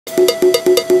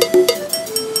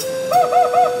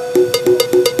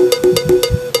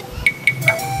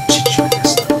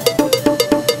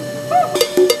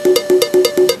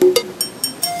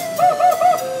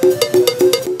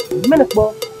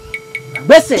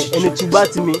Ese ene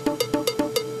tubati mi.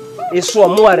 Eso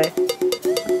moare.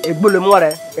 Egbole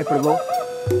moare e prebo.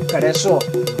 Pereso.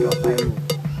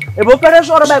 Ebo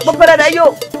pereso ro ba po pere da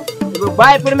yo. Ebo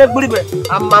ba e pere me gburibe.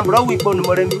 Amma bro wi po no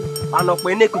more mi. Ano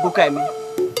pe ne kuku kai mi.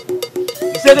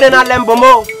 Isegre na lembo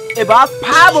mo. Eba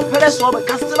pa bo pereso ba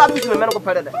kasaba bi me no ko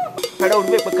pere da. Pere o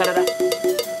be pe kare da.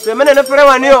 Se me ne pere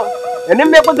wani o. Ene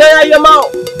me ko ga ya ma o.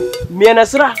 Mi na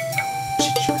sra.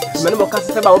 Me no ka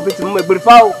se ba o beti mo e gburi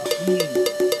fa o.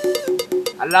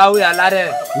 Allahu ya lare.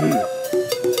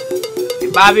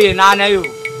 Babi na na yo.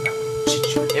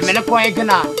 E me ne point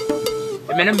gna.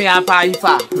 E me ne me apa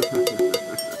ifa.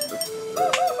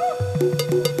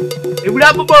 E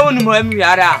bura bubo nu mo emi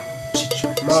yara.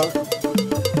 Ma.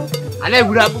 Ale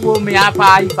bura bubo me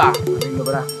apa ifa. Ni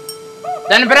bra.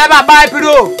 Dan bra ba ba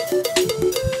pido.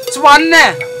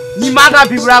 Swanne ni maga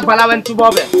bi bura bala wen tu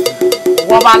bobe.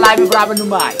 Wo ba la bi bura nu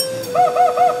mai.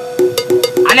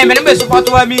 Ane me ne me support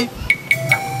wa mi.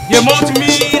 Ye mom to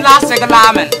me last second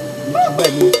lamen.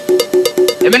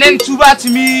 Emenen tuba to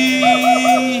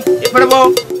me.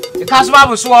 Iperbo. The castle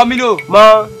was so amino.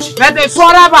 Ma. Let the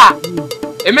soraba.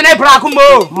 Emene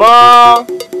brakumo. Ma.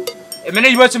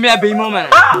 Emene you want to me a baby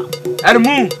moment. And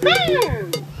moon.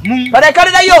 Moon. Pere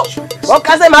kare da yo. O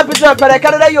kaze ma pitu pere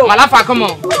kare da yo. Malafa come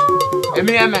on.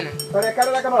 Emi amen. Pere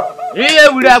kare da kama. Ye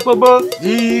wuri akpobo.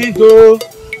 Ido.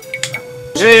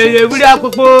 Ye wuri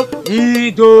akpobo.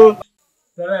 Ido.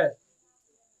 Pere.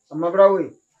 Amma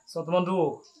brawi.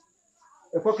 Sotomondo.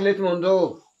 E ko klet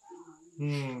mondo.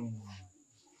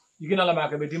 Igina la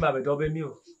maka bedima be dobe mi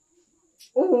o.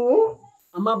 Oh.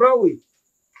 Amma brawi.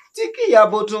 Tiki ya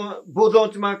boton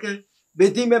tumake.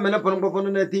 Bedime mena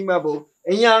pono na tima bo.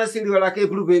 Enya na siri wala ke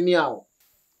blube mi awo.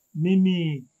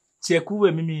 Mimi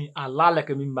chekuwe mimi alala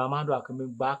ke mimi mamando akame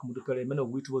back mu de pere mena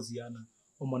witu oziana.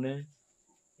 Omone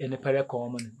ene pere ko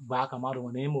omone back amado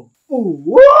wona emo.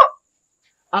 Oh.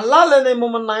 Alala ne mo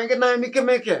na nge na mi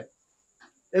kemeke.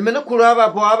 Emene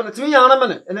kuraba bo abana timi yana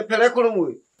mene ene pere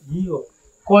kurumwe. Yo.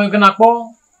 Ko ngana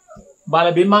po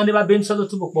bala be mande ba ben so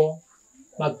to bo.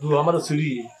 Ba du amado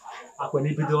siri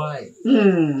akweni bido ai.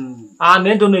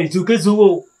 Anendo ne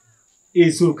izukezuwo.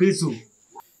 Ezukezu.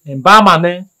 Mbama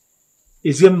ne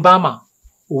ezie mbama.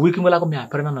 O wiki mwela ko me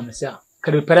apere na mesia.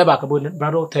 Kare pere ba ka bo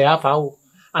brado te afa o.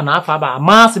 Ana afa ba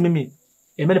amase mimi.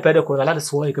 Emene pere ko ala de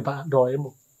so e ke ba do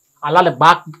emo. Ala le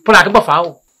ba pra ke ba fa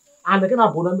o. Ana ke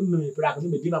na bo na mimi pra ke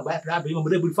mimi ma ba pra be mo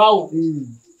de bu fa o.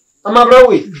 Ama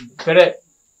brawi. Pere.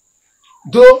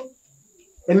 Do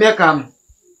emekam.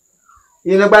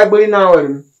 Ina ba gbori na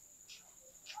awere.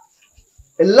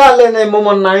 Elale na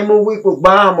momo na imo wi ko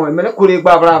gba mo emene kure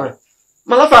gba brabe.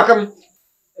 Mala fa kam.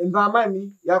 Mbama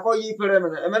mi yakọ yi pere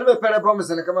mena emene be pere bom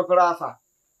se ne kama pere afa.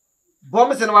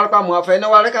 Bom se ne war kwa mo afa ne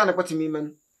war ka ne kwatimi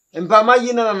men. Mbama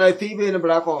yi na na fi be ne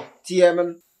bra ko tie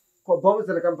men. Ko bom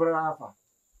se ne kama pere afa.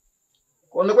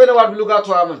 Ko ne ko ne war bilu ga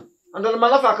to amen. Ando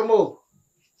mala fa kam o.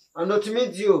 Ando timi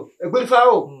dio e gbori fa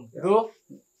o.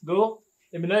 Do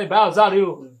emene ba zari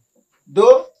o.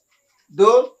 Do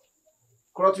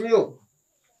krotmi o.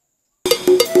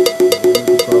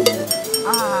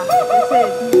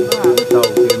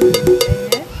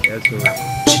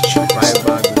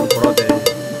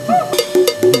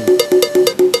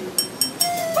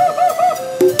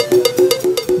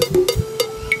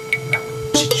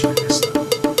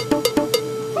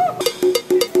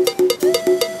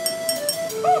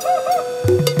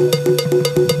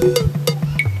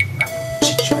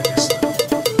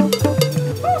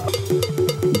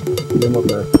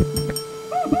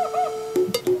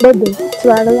 Bodo,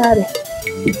 suarare.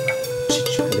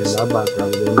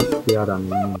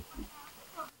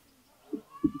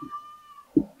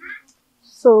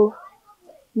 So,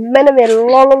 mena me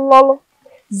lolo,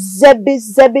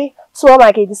 zebi,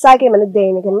 swama ke disake mena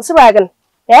dame again. Sragan,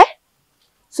 eh?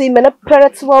 So, mena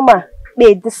peret swama,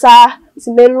 me disa, si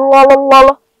me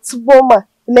lolo, swama,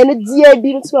 mena dia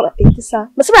bill swama, e disa.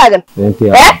 Masragan,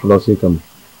 eh?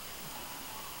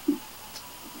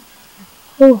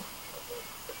 Oh.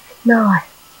 No.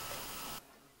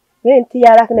 Venti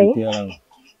arak nahi.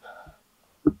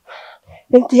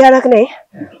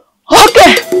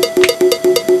 Okay.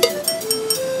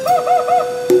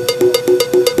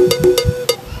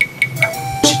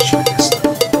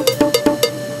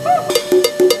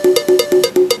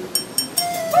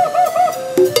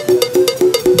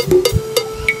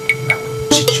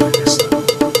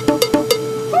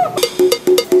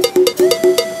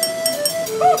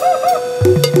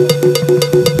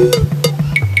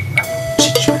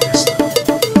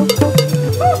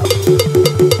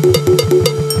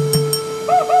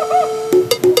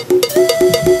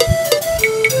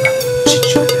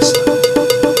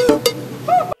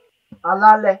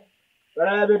 Alale.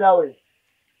 Wala be da we.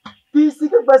 Pisi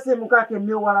ke base muka ke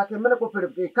mi wala ke mena ko pere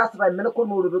ke kasba mena ko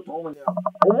no do to mo.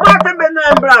 O ma ke be na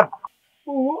embra.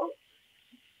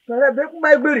 Pere be ku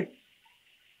mai gberi.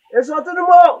 Eso to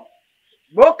mo.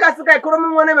 Bo kasika ko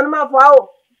mo wona me ma fao.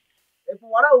 E fu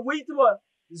wala wait mo.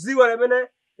 Zi wala mena.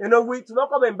 Eno wait mo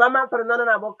ko be ba man pere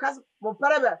na bo kas bo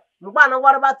pere be. Mo ba na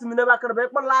wara ba timi na ba kare be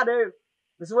ko la de.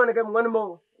 Bisu wona ke mo wona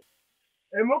mo.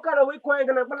 E mo kare we ko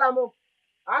ngana ko la mo.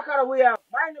 Akara we ya.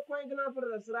 Ba ni ko ngana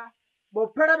pere sira. Bo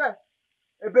pere be.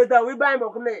 E be da we ba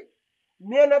mo ko ne.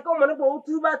 Me na ko mo ko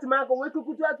tu ba ti ma ko we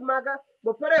ku tu ati ma ka.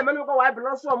 Bo pere me no ko wa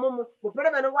bloso mo. Bo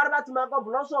pere me no wara ba ti ma ko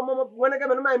bloso mo wona ke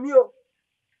me no ma mi o.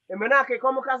 E me na ke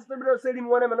ko mo ka se bi se ri mo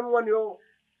wona me no mo ni o.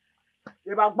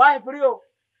 E ba gba e pri o.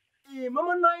 E mo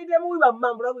mo na ide mo ba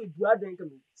ma bra we du aden ka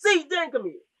mi. Si den ka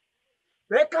mi.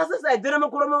 Be ka se se dire mo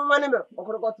ko mo wona me. O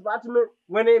ko ko ti ba ti me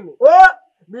wona me. O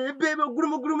me be be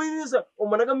guru ni so. O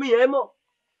mo na ka mi e mo.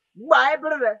 Gba e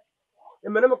pri de. E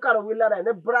me no mo ka ro wi la da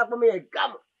ne bra ko me e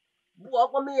gam. Bu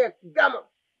ko me e gam.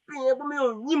 Pin ko me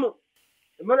o nyimo.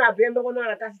 E mo na be mbe ko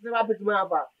na ka se ba pitu ma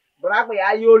ba. Bra ko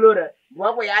ya yolo re. Bu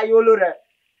ko ya yolo re.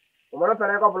 O mo na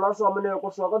pere ko blo so mo ne ko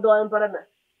so ko do en pere na.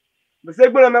 Be se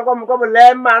gbere me ko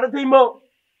le ma ro ti mo.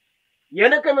 Ye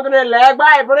ne ke me ko le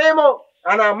gba e pre mo.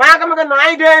 Ana ma ka me ko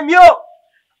na ide mi o.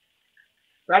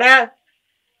 Pere.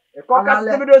 E ko ka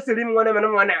se be do siri mo ne me no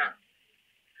mo na.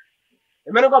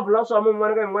 E me ko blo so mo mo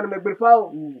ne me gbere fa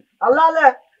o.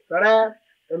 Alale. Pere.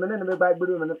 E mena ne be ba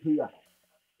gbere mena pia.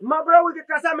 Ma bra we ke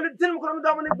kasa me tin mo ko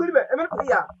do mo ne gbere be. E me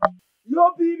pia.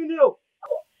 Yo bi mi ni o.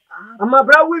 Ama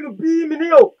bra we bi mi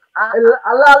ni o.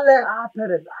 Alale.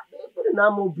 Pere. Na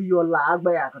mo bi yo la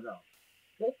agba ya kada.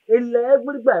 Ele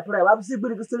gbere gba fere wa bi si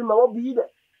gbere ke siri ma wo bi de.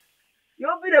 Yo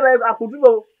bi de ba akudu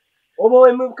mo. O mo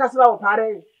e mo kasa wa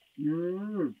pare.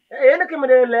 E ne ke me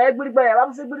de le gbere gba ya wa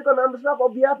bi si gbere ko na bi ko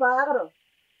bi ya pa kada.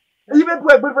 E be ku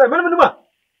gbere me no ma.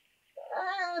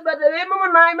 But the mo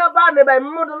na ma ba ne ba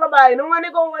mo do lo ba no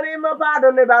wani ko wani ma ba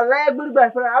do ne ba le gbere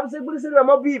gba fere wa bi si gbere siri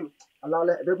ma bi.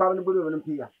 Alale be ba ne gbere mena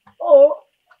pia. Oh.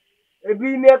 E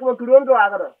bi me ko kuro ndo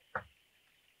agada.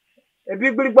 E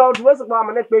big big bout was a bomb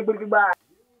and a big big bag.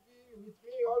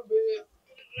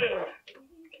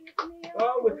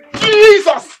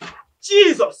 Jesus!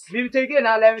 Jesus! Me take it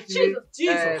now, let me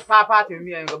Jesus! Papa to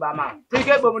me and go by man. Take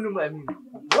it, but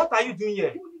what are you doing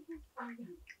here?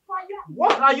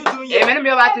 What are you doing here? Many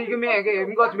about taking me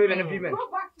again, got me and a women.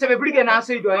 So we bring an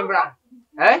answer to Embra.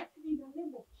 Eh?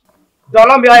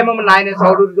 Dollar behind Mom 9 is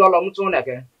all the dollar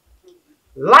again.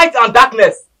 Light and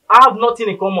darkness have nothing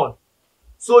in common.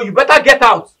 So you better get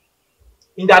out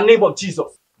in the name of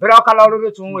Jesus. What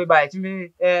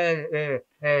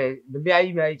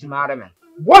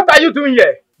are you doing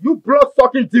here? You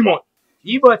blood-sucking demon.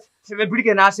 You but bring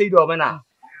an answer to Omena.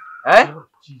 Eh?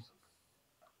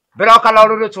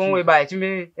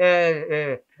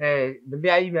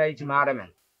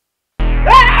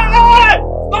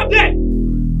 Stop there!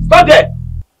 Stop there!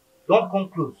 Don't come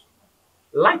close.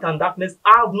 Light and darkness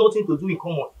have nothing to do in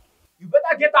common. You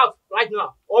better get out right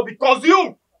now or be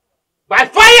consumed by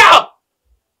fire!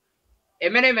 A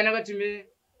minute to me.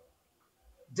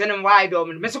 Then why do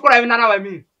you Mr. Craven? I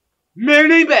mean,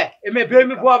 Meribe, a may pay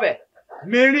me Bobby.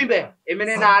 Meribe, a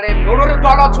minute, no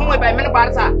dollar to me by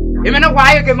Menabasa. A minute,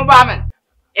 why you came a barman.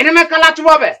 And make a lot to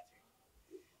Bobby.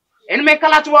 And make a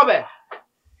lot to Bobby.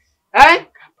 Eh?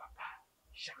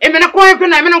 A minute,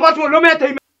 I mean, got to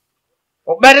illuminate.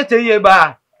 Or better tell you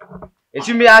about. It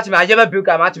should be at me. I never book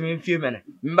a match in a few minutes.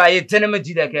 By a tenement,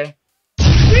 okay?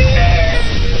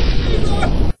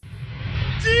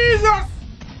 Jesus!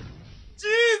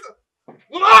 Jesus!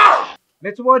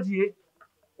 Let's watch ye.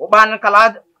 Oban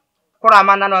Kalad,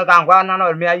 Koraman, and Gangwan,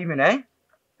 or Mia, you mean,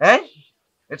 eh?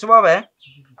 It's over, eh?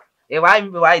 If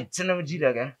I'm white, tenement,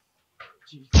 again.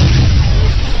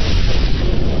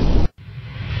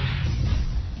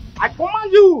 I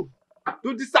command you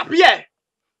to disappear.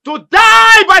 To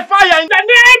die by fire in the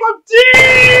name of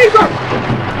Jesus!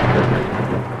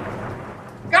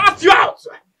 Cast you out!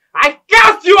 I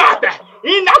cast you out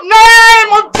in the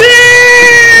name of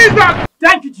Jesus!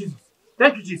 Thank you, Jesus.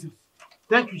 Thank you, Jesus.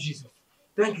 Thank you, Jesus.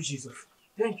 Thank you, Jesus.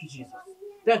 Thank you, Jesus.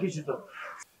 Thank you, Jesus.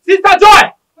 Sister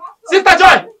Joy! Sister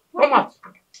Joy! Come out.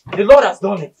 The Lord has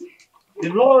done it. The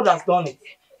Lord has done it.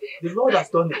 The Lord has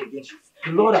done it again.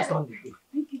 The Lord has done it again.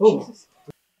 Thank you, Jesus.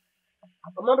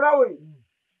 Come on,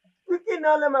 Kiki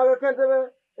na le ma ka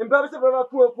tebe mba se baba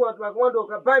pu at ma kwando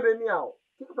ka ba be mi awo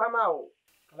kiki pa ma o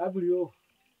Kalaguri o.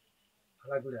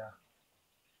 Kalaguri a.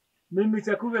 Mimi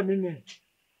se ku be mimi.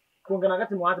 Ko ngana ka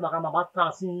ti mo ati maka ma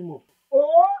ta sin mo.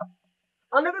 Oh!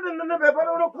 Ane ke ne be pa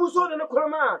no puso de no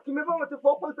kroma ki me ba mo te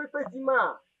fo pe ti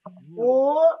ma.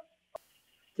 Oh,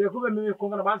 Take over me,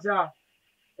 Conga Bansa,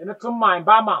 and a to mine,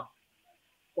 Bama,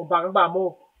 or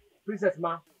Bangamo, Princess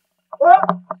Ma. oh,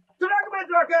 to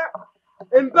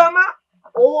in Bama,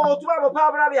 oh, to have a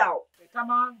power. Come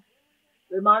on,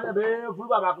 the man a bear,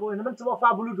 Buba, and the mental of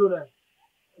our blue donor.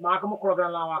 Markham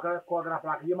Krogan Lawaka, Kogra,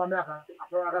 Yamaka,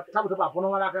 after I got tablet about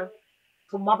Ponawaka,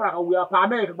 to Mapaka, we are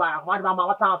permitted by a white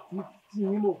mamma town.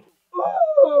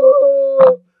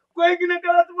 Oh, going in a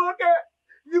gallant worker.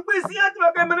 You will see it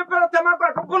like I'm in a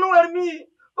paratamaca, Pono and me.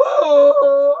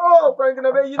 Oh, going to be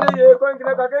going to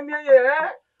a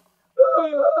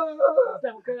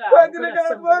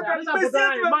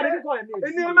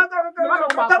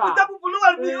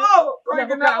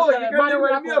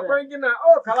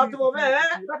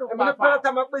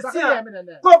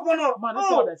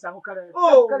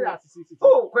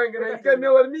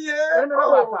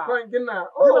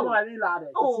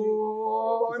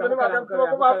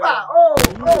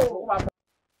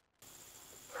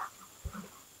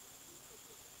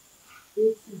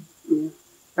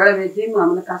Para ver, tem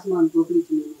uma na casa mano do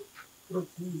Cristo.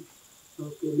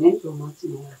 Ok, nem tô muito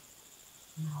não.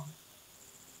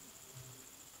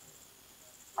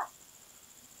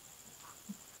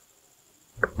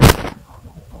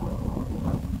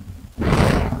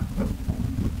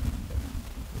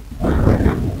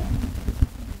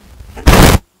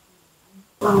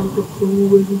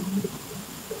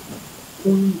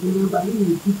 Quando foi na barriga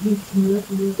de tinha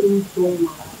que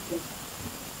tomar.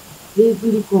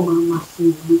 Ele como uma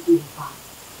assim de pá.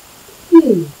 E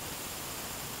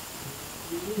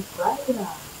vai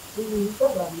lá, se não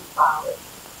vai me pau.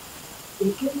 E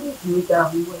que me dá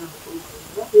uma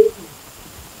coisa dele.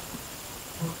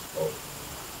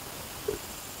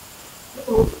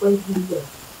 Oh, foi dia.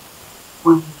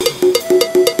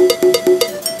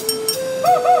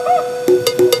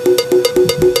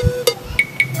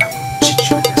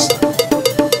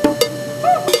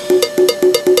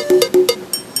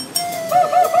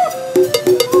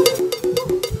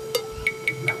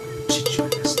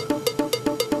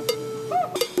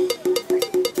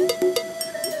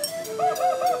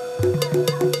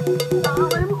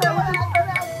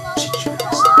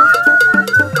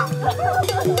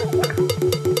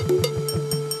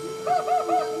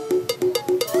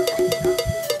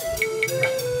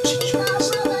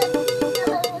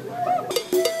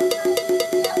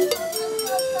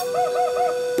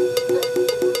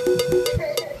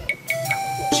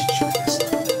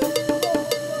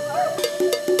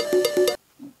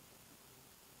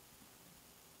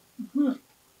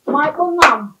 Michael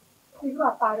Nam, you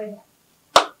got that.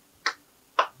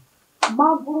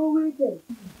 Ebimobowei.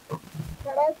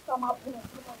 Let's come up with a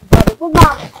good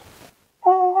man.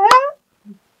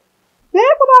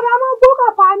 People are not book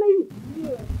up on me.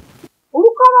 Who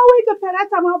come away to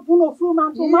Peretama Puno from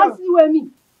Antomasi with me?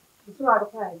 People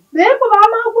are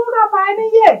not book up on me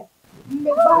yet.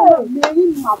 Maybe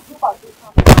my super.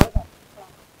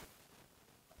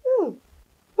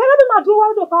 Peretama do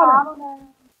what the power.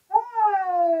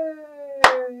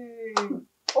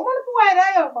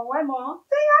 Why, Mom?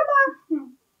 Say, I'm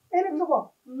any trouble.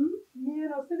 You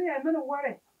know, city, I'm in a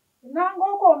worry. Now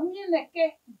go me in the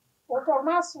cake or for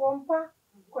my swampa.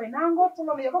 Going now go to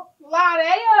me about Lara.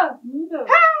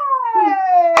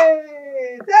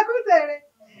 Hey, Secretary,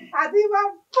 I think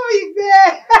I'm going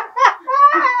there.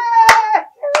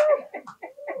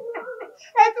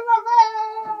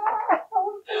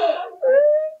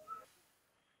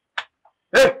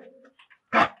 Hey,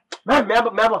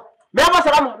 Meba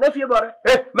salam ne fi bore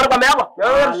merba meba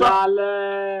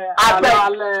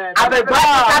abe ba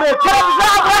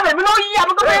mi no yi am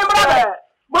ko be mra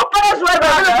bo pare so be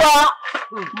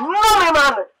no me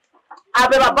man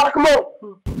abe ba barkmo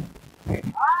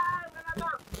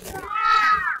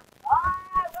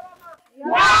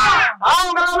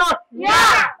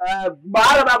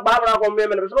ba ko me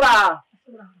me sura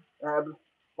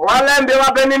wala mbe wa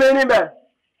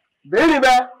beni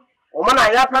be o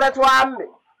mana ya pare to ambe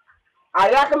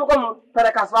aya ke mo ko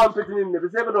pere kaswa on petini ne be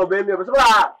se be do be mi be so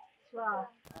ba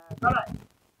sala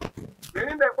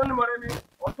beni be ko ni more mi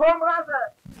o to mra se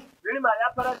beni ma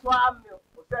ya pere to ambe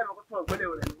o se mo ko to gbele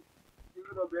ore ni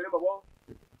be do be mo bo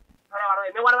ara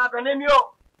ne wara ba ne mi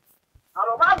o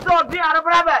aro ba do bi ara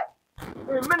brabe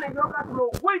e me ne yo ka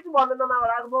to wait mo no na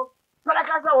wara go pere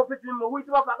kaswa o petini mo wait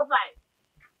mo fa ka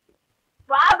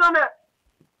fa do ne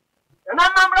na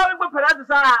mambra we pere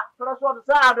sa pere so do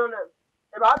sa do ne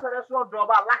e ba pere so do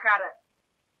ba lakare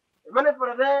e mene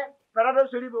pere do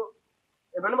seribo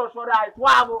e mene mo so da ai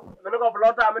twabo e mene ko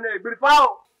blota mene e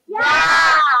birfao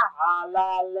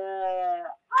alale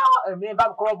e me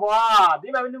ba ko bo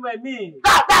di ma ni mi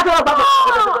ta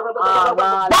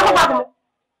ba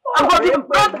I'm going to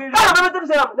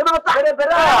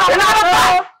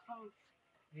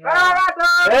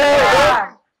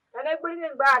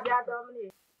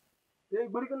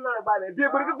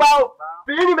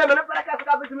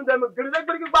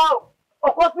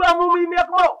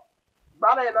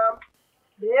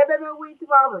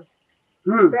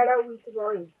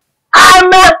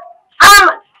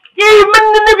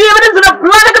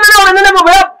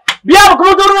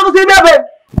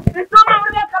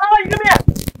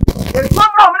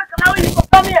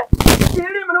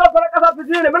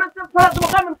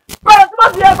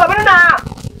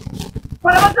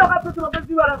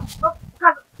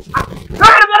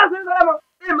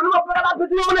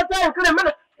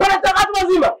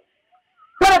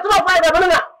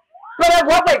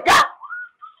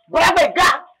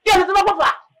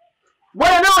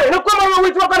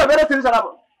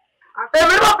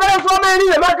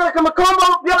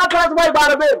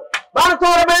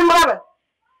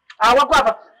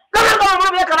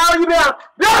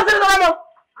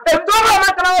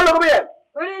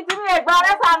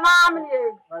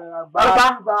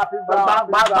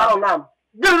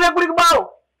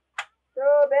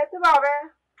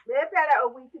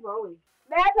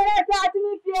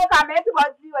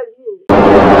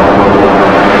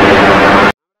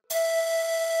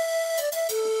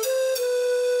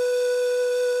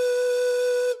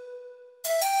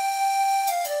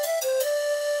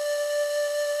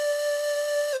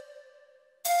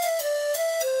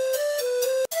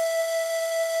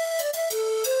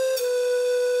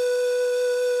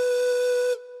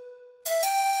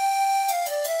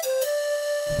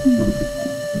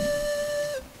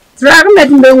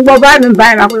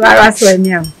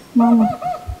Mama.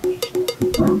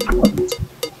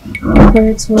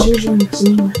 That's what is on the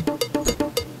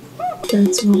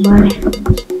That's what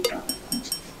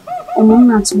I'm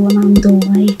not one on the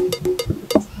way.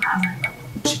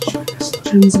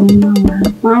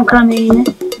 Mom coming.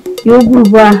 You go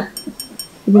back.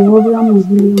 The program will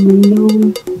be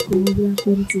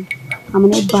I'm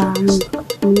an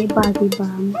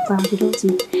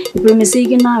if you're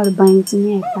missing out buying to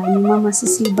me, I Mama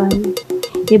Sissy Barry.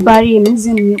 A barry is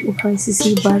in me with my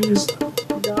Sissy Barry.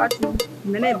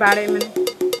 Many barry,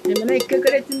 many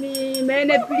cooked me,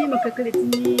 many prima cooked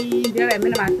me, there are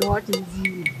many of my daughters.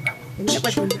 The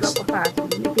never to drop a heart,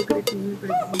 make a great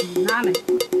Nana.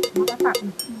 What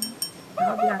happened?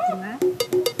 I'll be at tonight.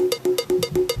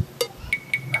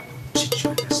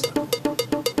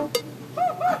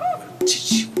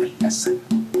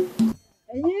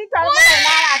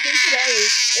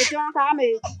 It's your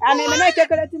family, and in the make a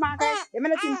good market, a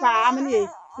minute in family.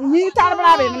 You tell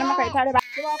about it, and I'm going to tell about it.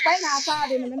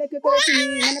 Outside in a minute, minute for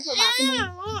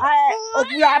I of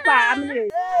your family.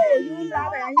 You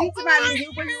love it, and you to marry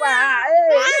you when you are.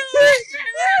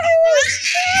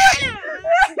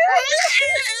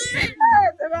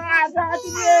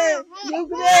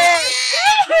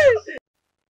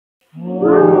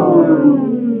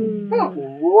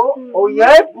 Oh,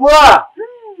 yeah, boy.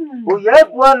 Oh, yeah,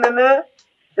 boy, Nene.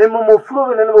 And Momo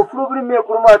and Mofu me a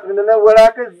chromat and then where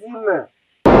I can see me.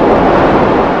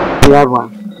 Yeah,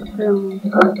 one.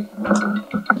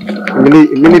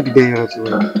 Minute day or so.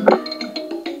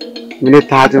 Minute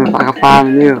tartan for a farm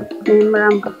near.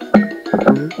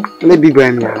 Maybe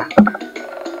by me.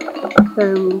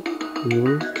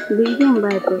 Leading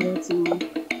by the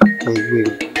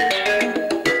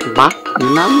Back, you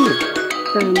know.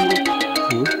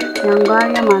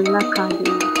 Yangaria Malaka.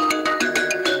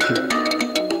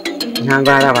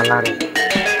 Nangara balare.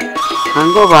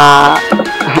 Anggo ba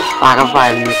para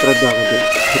file ni produk itu.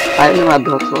 File ni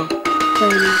ada tu.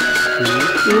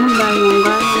 Ini bayang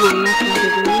mana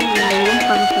bayang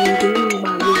para file ni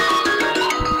baru.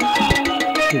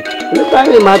 Ini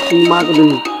tadi mati mak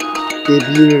dulu.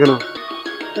 Ebi ni kan.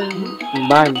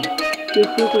 Bang.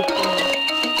 Itu.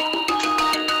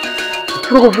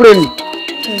 Friend.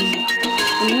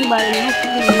 Ini bayang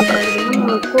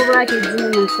ni kobra ke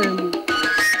jenis macam.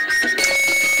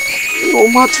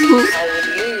 Oma tu,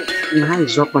 nah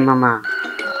jok nama.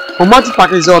 Oma tu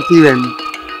pakai joti kan.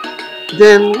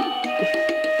 Then,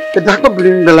 kita tu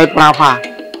beli belai berapa?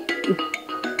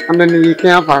 Anda ni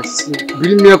kaya apa sih?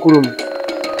 Beli ni aku rum.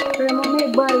 Peremu me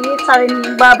bari cari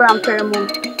ni babram peremu.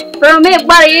 Peremu me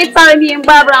bari cari ni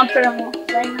babram peremu.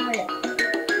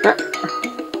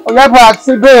 Oh ya apa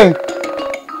sih be?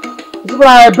 Itu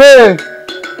berapa be?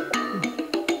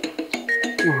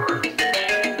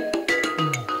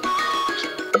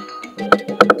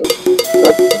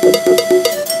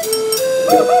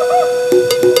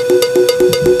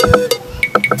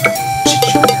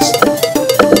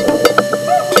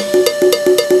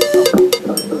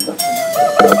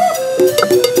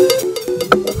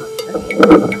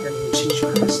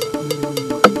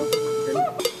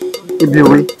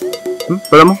 Ebimobowei.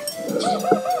 Vraiment?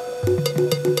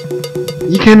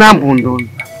 You can abandon.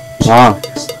 Ah.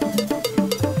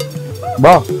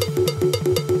 Bah.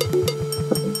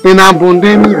 In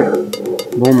abandon me.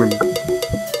 Woman.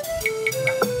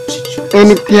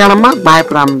 Any tiarama by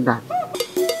Pramda.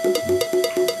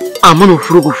 I'm on a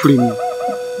frugal free me.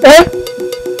 Eh?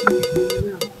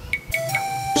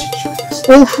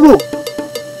 Oh, flu.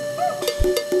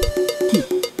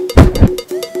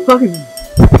 Sorry.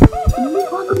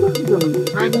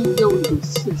 I need you to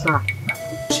see, sir.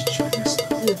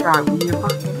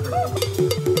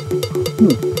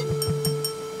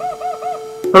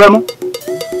 Vraiment?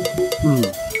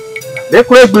 They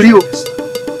could agree.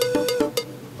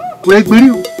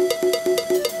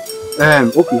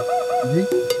 Okay.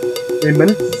 A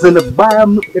minute is in the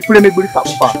biome, a premier brief up.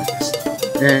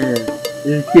 A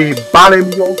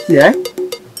barren young here.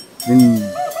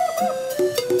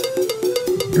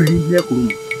 Bring me a room.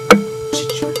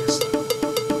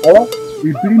 Or we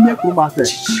bring me a room after. A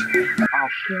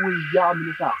full yam,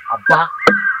 a bar.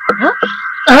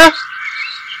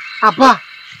 Abba.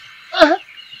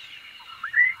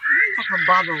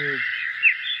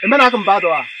 A man I can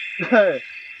battle.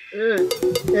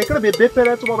 It could be a bit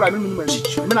better to what I mean. A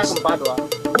man I can battle.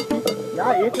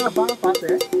 Yeah, it's a bar fast.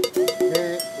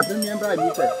 Remember, I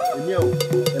meet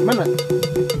a man.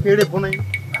 Carry pony,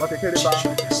 but a carry bar.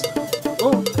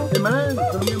 Oh, a man,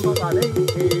 remember, a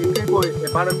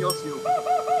bar of your seal.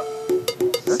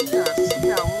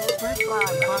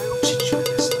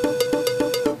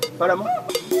 Paramo?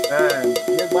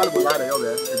 Yes, Bible ladder, a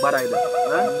bad idea.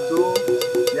 So,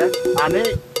 yes,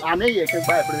 I know you can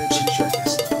buy a pretty picture.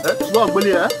 That's what will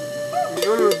you?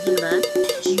 You're a man.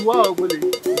 You are willing.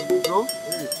 No?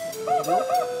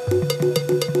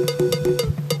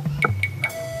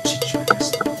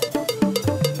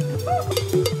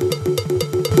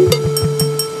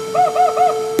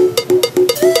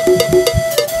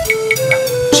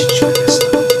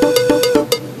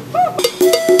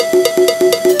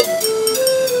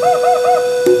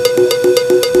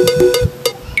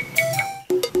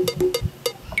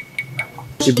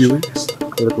 Ebimobowei,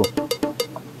 let's go.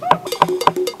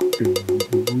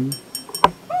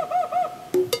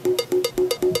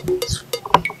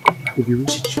 Ebimobowei,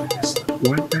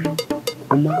 one time,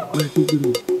 Mama, what did you do?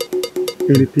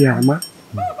 Anything, Mama?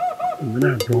 I'm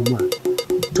not drama.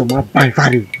 To my by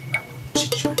fire.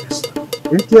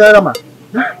 Anything, Mama?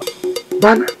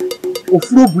 Bana,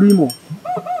 ofro brimo.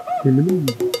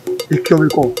 The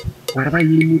chemical, whatever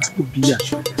you need to be.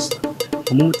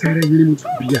 I'm not telling you to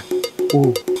be.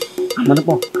 Oh, I'm not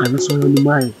about I'm not so on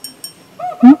my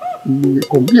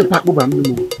come be a pack of them.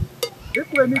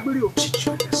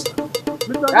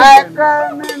 I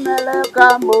come in the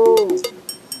cambo.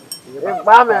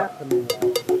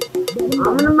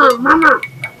 Mama.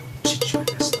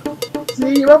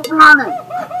 See your planet.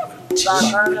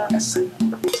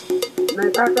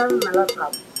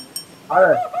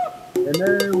 Alright, and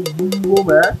then we go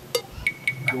back.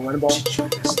 You want about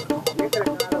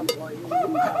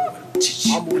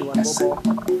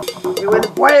You will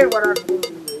boy what I'm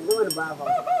doing about.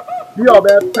 be all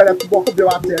bad, pet to walk up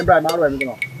your out there and drive out of it.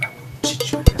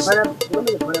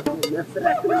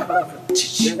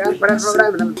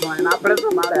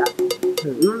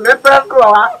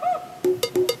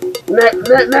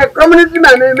 Community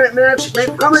man,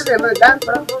 community man, dance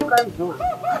for program.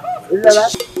 Is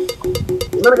that?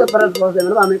 You want to get for us,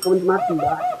 community master.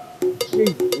 See,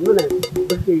 you know,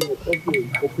 okay,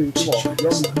 come on,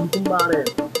 you're married.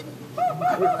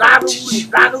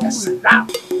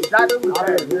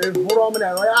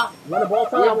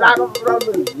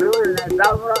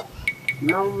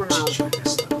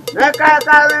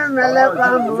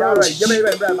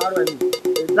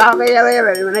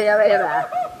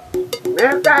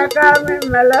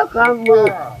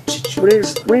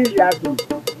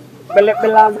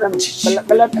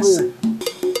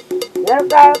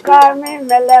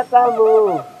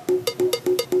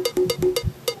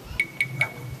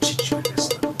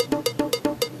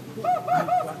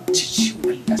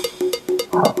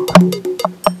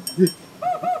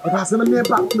 If I send me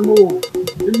back no more,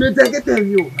 it may take it to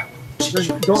you.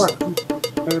 Don't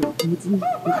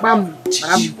bam,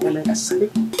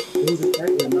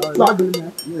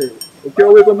 okay,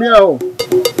 wait for me.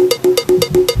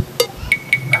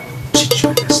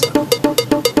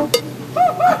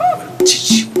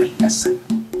 Teach you a lesson.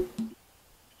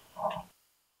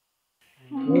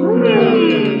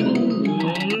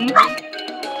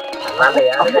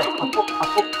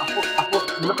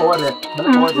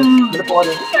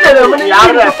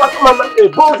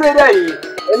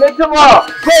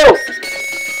 Go!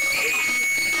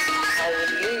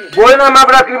 Boy na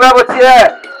mabra kriba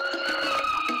botie.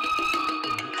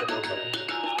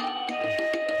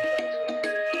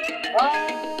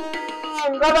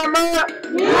 Galama.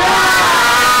 Yeah.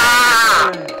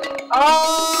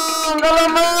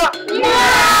 Galama.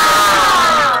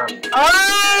 Yeah.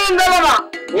 Galama.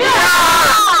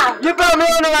 Yeah. You put me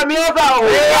on a meal.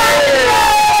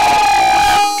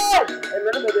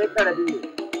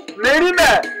 Mary me,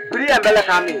 Bri and Bella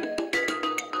coming.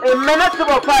 A minute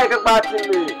of fire about me.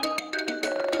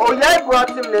 Oh, yeah, brought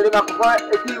him near a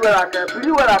tea where I can,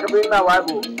 Bri where I can bring my wife.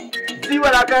 See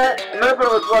what I can, never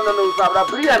was one of those of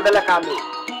Bri and Bella coming.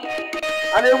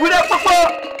 And a widow papa,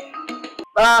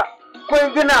 Queen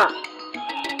Dinner.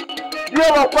 You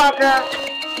have a quacker,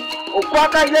 or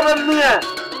quacker, never near.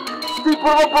 See,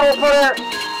 for it.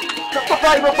 Papa,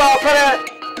 you about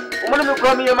one of the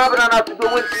coming mother and to go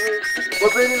with you. We're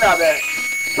bringing that there.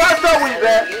 Pastor, we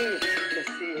there.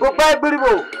 Go by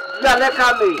Bilbo,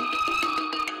 Yalekami.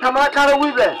 Kamakara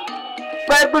Weaver.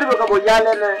 By Bilbo,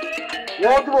 Yalena.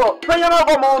 Want to walk. Say, I'm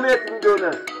a moment to do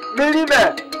that. Maybe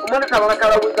there.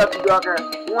 Kamakara with that to do.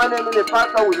 One name in the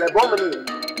pastor with a bomb.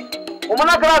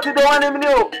 Omanaka to the one name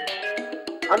new.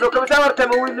 And the Commissar tell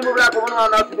me we move back on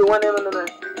to the one name in the man.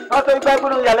 Pastor, if I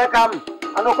put on Yalekam.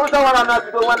 And of course, I want to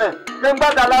do one. Then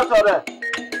back the last order.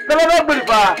 The little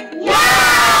believer. Yeah!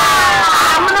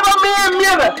 I'm never me.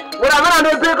 When I'm going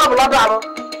to break up a lot of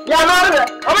yeah, no,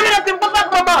 I'm going to put back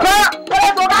my mouth.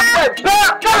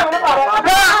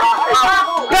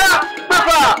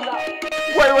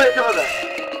 Wait,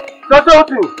 that's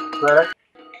too.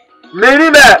 Maybe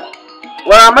that.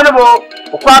 When I'm going to go,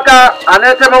 Quaka, and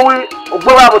then tell me,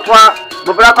 Boba,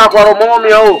 the black or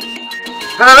Momio.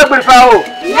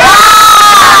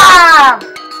 Yeah!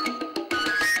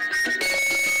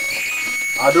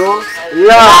 Ado?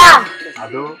 Yeah!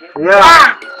 Ado?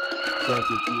 Yeah! Thank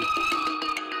you, Chief.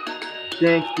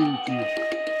 Thank you, Chief.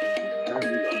 Thank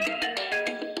you.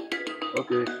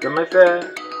 Okay, come here.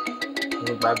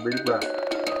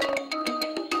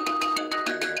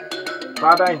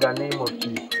 Father, in the name of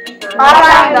Jesus.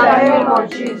 Father, in the name of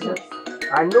Jesus.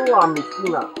 I know I'm a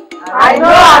sinner. I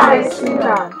know I'm a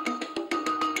sinner.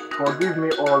 Forgive me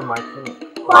all my sins.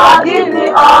 Forgive me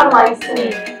all my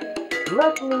sins.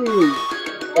 Make me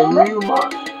a new man.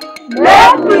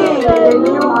 Make me a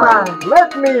new man.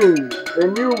 Make me a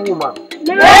new woman.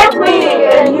 Make me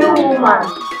a new woman.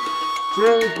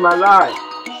 Change my life.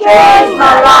 Change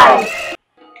my life.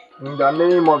 In the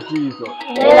name of Jesus.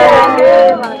 In the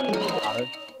name of Jesus.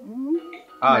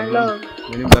 My love.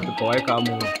 We need to go away, come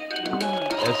on.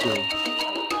 Yes, sir.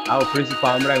 Our principal,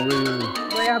 I'm right with you.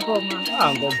 I'm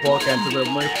going to walk into the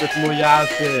more yard.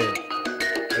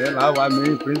 And I want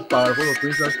me principal for the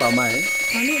princess for mine.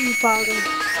 My name is Father.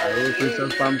 I will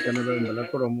princess farm Canada and the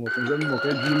Lapor of Mokan,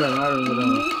 Mokan, Jim and Iron.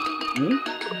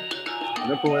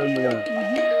 The poem. Yes.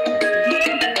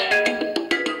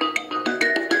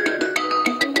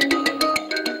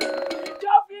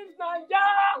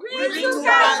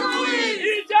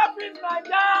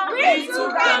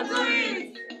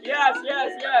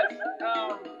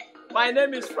 My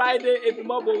name is Friday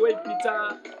Ebimobowei Peter.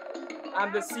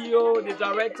 I'm the CEO, the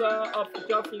director of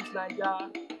Future Films Nigeria.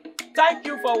 Thank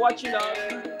you for watching us.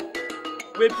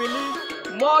 We believe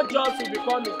more jobs will be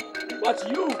coming, but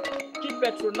you keep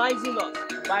patronizing us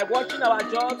by watching our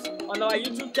jobs on our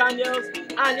YouTube channels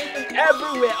and even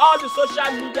everywhere, all the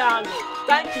social media handles.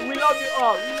 Thank you. We love you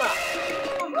all.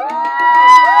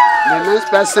 The next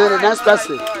person.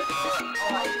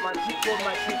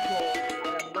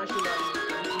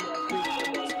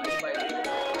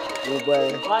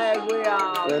 While we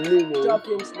are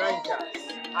Films Nigeria,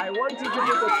 I want you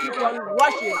people to keep on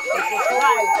watching and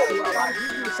subscribe to our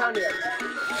YouTube channel and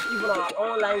even our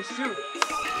online shows.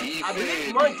 I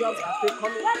believe more jobs are still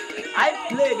coming. I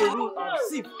play the role of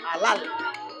Sif Alale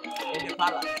in the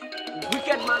palace, the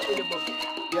wicked man in the movie.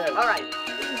 Yes. Alright,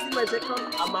 this is my second,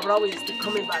 and my brother is still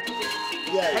coming back again.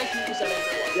 Yes. Thank you, each and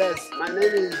everyone. Yes, my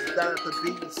name is Director B.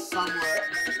 Somewhere.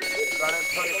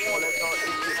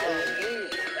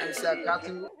 It's a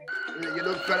cartoon. You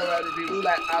look very well. If you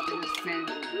like acting, this film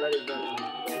is very, very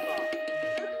good.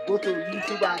 Go to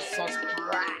YouTube and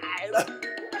subscribe.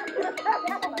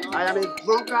 I am a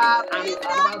drunkard and a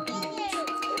beat.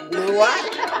 You know what?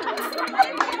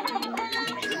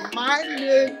 My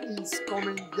name is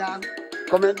Comedian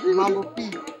Mambo P.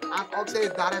 I'm also a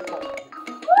director.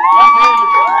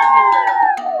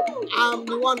 I'm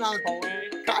the one that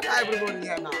got everybody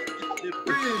here now.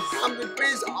 I'm the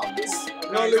prince of this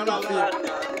Nollywood film.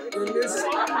 In this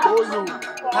OU.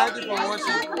 Thank you for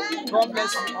watching. God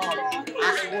bless you all.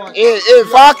 Hey,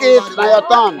 fuck it. Now your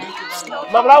turn.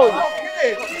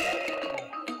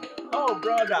 Yo,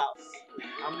 brothers,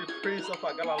 I'm the prince of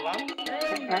Agalaland.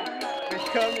 We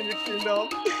come in the kingdom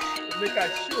to make a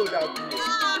show that we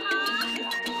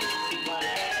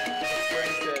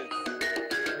princess.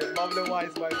 The lovely one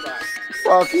is my back.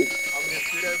 Fuck it. I'm the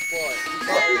sweetest boy.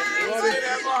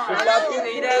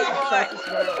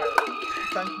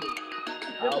 Thank you.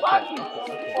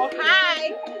 Hi.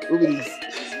 Who is this?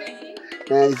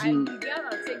 Nice. I'm the girl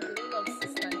I'll take the role of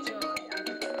Sister Joy as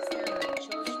a Christian and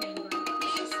church member.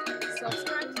 Please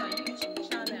subscribe to our YouTube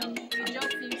channel, Izon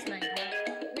Films Nigeria.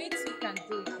 We too can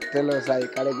do it. Tell us how you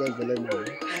carry girls for them.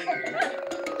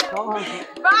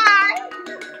 Bye.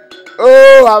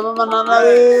 Oh, I'm a banana.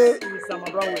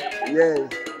 Yes.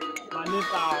 My name is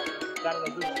Darren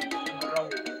Obumobowei.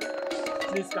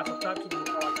 Please can subscribe to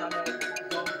our channel.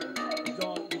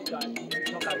 Izon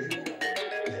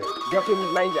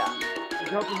Films Nigeria.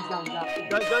 Izon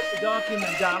Films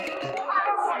Nigeria.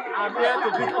 I'm here to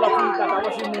big people that are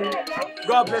watching me.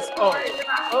 God bless all. Okay.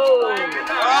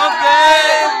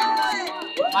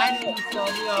 My name is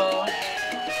Sonio.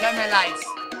 Carmelites.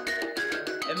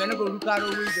 I'm going to go look at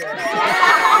over there.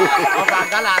 Of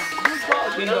Angalan.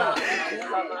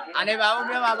 And if I will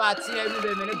be about to every day,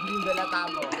 I'm going to bring the letter.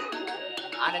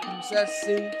 And if you just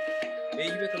see, then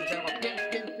you can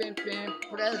say, pim,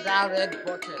 press that red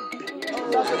button.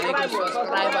 So you can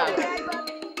subscribe.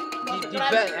 The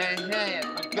bell and the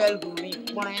bell will ring.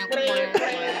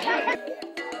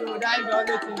 So that is all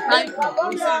the thing. Thank you.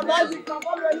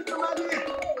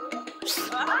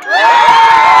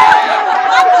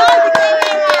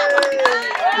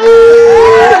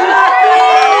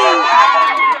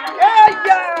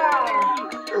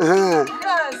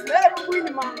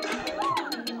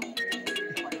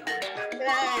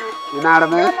 You know what I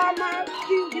mean?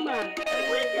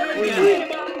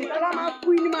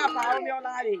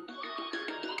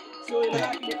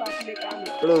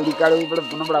 Hello, Ricardo, you put a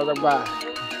phone about the bar.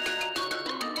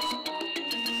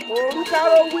 Oh,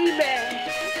 Ricardo, women.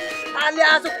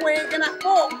 Alias, a queen and a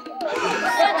four.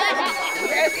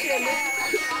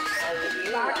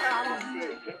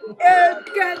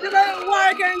 Can't do it. Why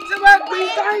can't do it? Be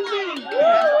tiny.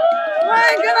 Why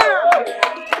get up?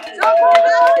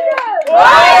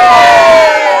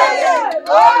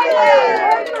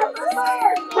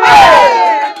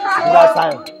 That's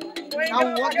time. I'm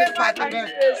walking back again.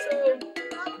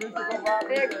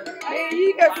 You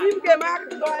can feel the mark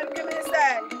going to me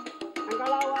say.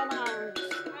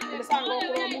 I'm going to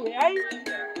go from you.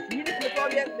 You need to go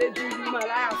get the my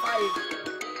life.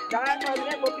 That was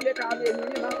never to the car.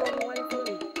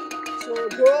 So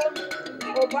go,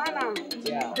 Obana.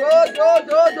 Go.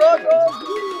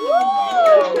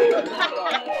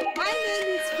 My name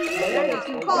is Fiona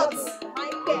Cox.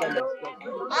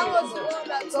 I was the one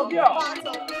that took part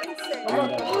of Princess.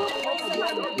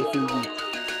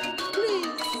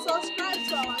 Please subscribe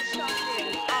to our channel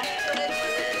and press the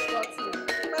red button.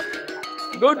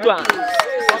 Good one.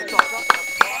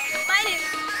 My name is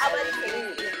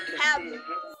I'm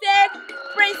fake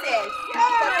princess.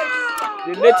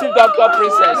 The native doctor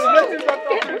princess.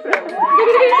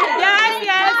 Yes.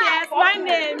 My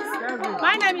name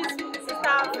is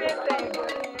Sister Faith.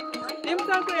 I'm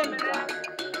talking about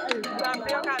I'm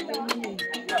back to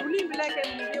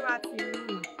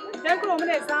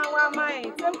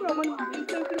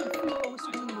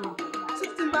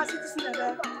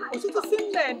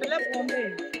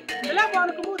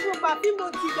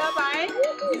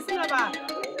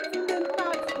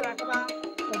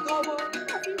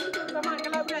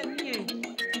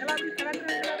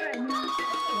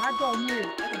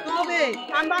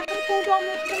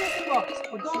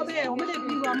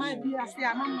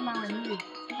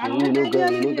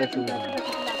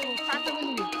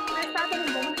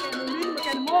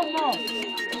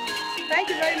Thank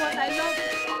you very much. I love you.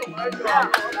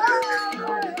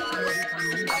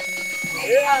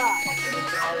 Yeah.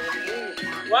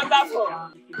 Wonderful.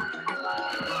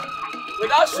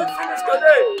 Without shoot finish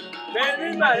today, man,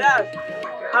 in my life.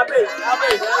 Abe. How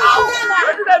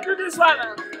did I do this one?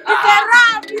 It's a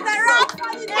rap for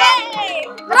the day.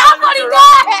 Rap for the day.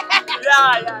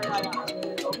 Yeah.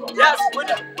 Yes,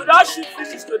 without shoot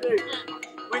finish today,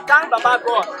 we thank Baba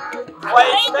God for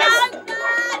his mercy.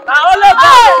 Now only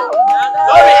God.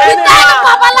 Don't be any man.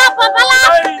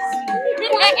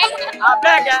 I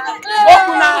beg you,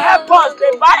 open our help us.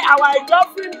 They buy our Izon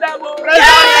Film demo.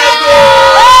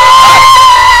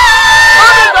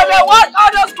 They want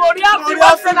all those Korean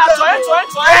people saying that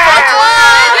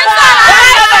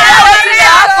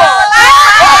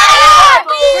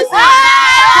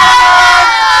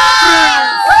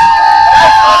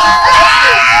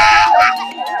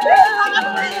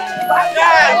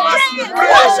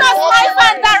Precious life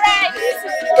and direct.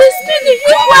 He speaks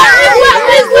Igwe!